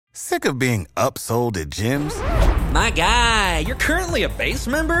Sick of being upsold at gyms? My guy, you're currently a base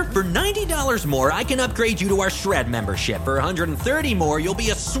member? For $90 more, I can upgrade you to our Shred membership. For $130 more, you'll be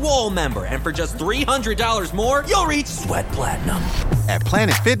a Swole member. And for just $300 more, you'll reach Sweat Platinum. At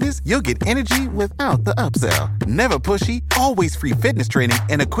Planet Fitness, you'll get energy without the upsell. Never pushy, always free fitness training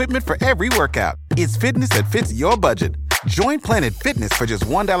and equipment for every workout. It's fitness that fits your budget. Join Planet Fitness for just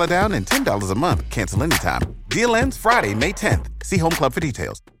 $1 down and $10 a month. Cancel anytime. Deal ends Friday, May 10th. See Home Club for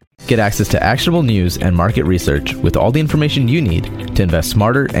details. Get access to actionable news and market research with all the information you need to invest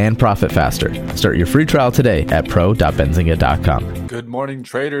smarter and profit faster. Start your free trial today at pro.benzinga.com. Good morning,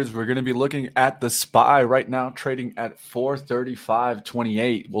 traders. We're going to be looking at the SPY right now, trading at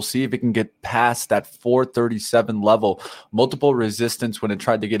 435.28. We'll see if it can get past that 437 level. Multiple resistance when it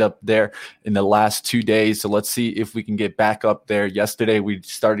tried to get up there in the last 2 days. So let's see if we can get back up there. Yesterday, we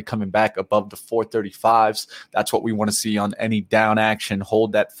started coming back above the 435s. That's what we want to see on any down action.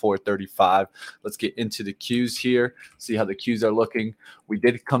 Hold that 435. Let's get into the Qs here, see how the Qs are looking. We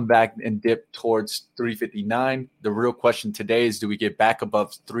did come back and dip towards 359. The real question today is, do we get back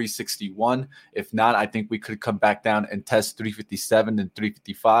above 361? If not, I think we could come back down and test 357 and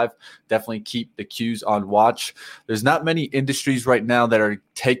 355. Definitely keep the Qs on watch. There's not many industries right now that are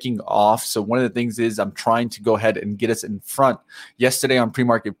taking off. So one of the things is I'm trying to go ahead and get us in front. Yesterday on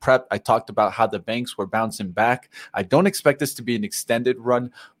pre-market prep, I talked about how the banks were bouncing back. I don't expect this to be an extended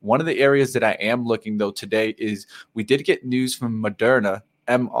run. One of the areas that I am looking though today is we did get news from Moderna,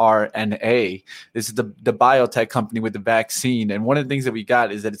 mRNA. This is the biotech company with the vaccine. And one of the things that we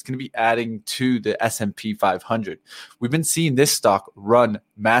got is that it's going to be adding to the S&P 500. We've been seeing this stock run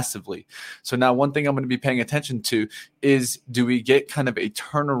massively. So now one thing I'm going to be paying attention to is, do we get kind of a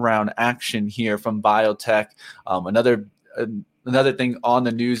turnaround action here from biotech? Another thing on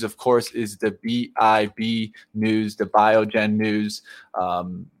the news, of course, is the BIB news, the Biogen news.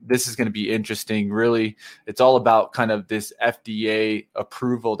 This is going to be interesting. Really, it's all about kind of this FDA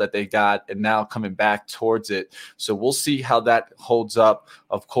approval that they got and now coming back towards it. So we'll see how that holds up.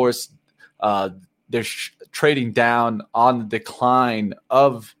 Of course, they're trading down on the decline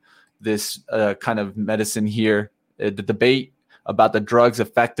of this kind of medicine here. The debate about the drug's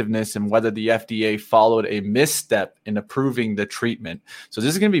effectiveness and whether the FDA followed a misstep in approving the treatment. So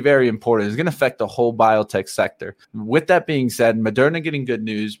this is going to be very important. It's going to affect the whole biotech sector. With that being said, Moderna getting good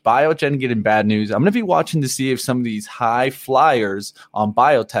news, Biogen getting bad news. I'm going to be watching to see if some of these high flyers on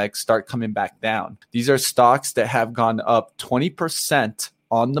biotech start coming back down. These are stocks that have gone up 20%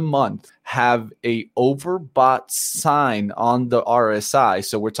 on the month, have a overbought sign on the RSI.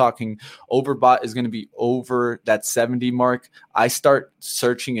 So we're talking overbought is going to be over that 70 mark. I start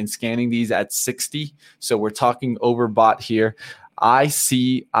searching and scanning these at 60. So we're talking overbought here.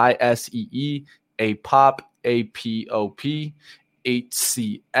 ICISEE, APOP, APOP,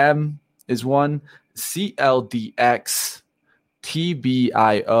 HCM is one, CLDX,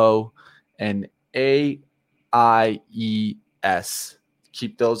 TBIO, and AIES.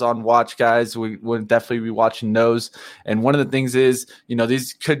 Keep those on watch, guys. We would definitely be watching those. And one of the things is,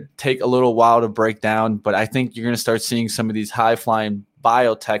 these could take a little while to break down, but I think you're going to start seeing some of these high-flying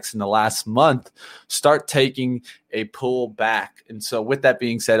biotechs in the last month start taking a pull back. And so with that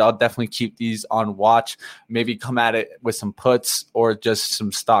being said, I'll definitely keep these on watch, maybe come at it with some puts or just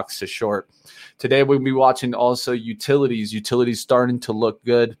some stocks to short. Today, we'll be watching also utilities. Utilities starting to look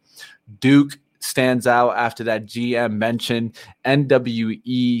good. Duke stands out after that GM mention.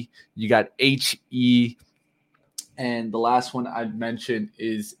 NWE, you got HE, and the last one I'd mention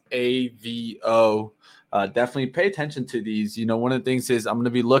is AVO. Definitely pay attention to these. One of the things is I'm going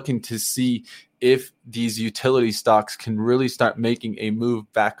to be looking to see if these utility stocks can really start making a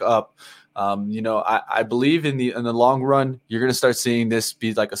move back up. I believe in the long run, you're going to start seeing this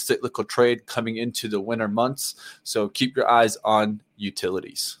be like a cyclical trade coming into the winter months. So keep your eyes on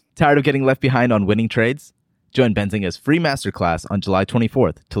utilities. Tired of getting left behind on winning trades? Join Benzinga's free masterclass on July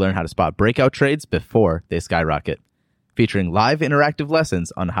 24th to learn how to spot breakout trades before they skyrocket. Featuring live interactive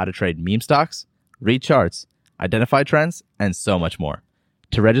lessons on how to trade meme stocks, read charts, identify trends, and so much more.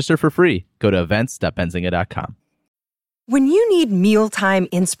 To register for free, go to events.benzinga.com. When you need mealtime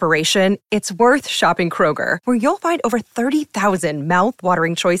inspiration, it's worth shopping Kroger, where you'll find over 30,000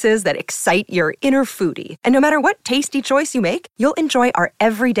 mouth-watering choices that excite your inner foodie. And no matter what tasty choice you make, you'll enjoy our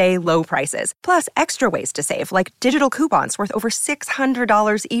everyday low prices, plus extra ways to save, like digital coupons worth over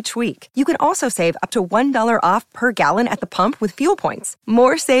 $600 each week. You can also save up to $1 off per gallon at the pump with fuel points.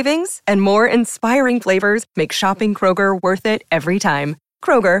 More savings and more inspiring flavors make shopping Kroger worth it every time.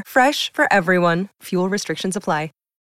 Kroger, fresh for everyone. Fuel restrictions apply.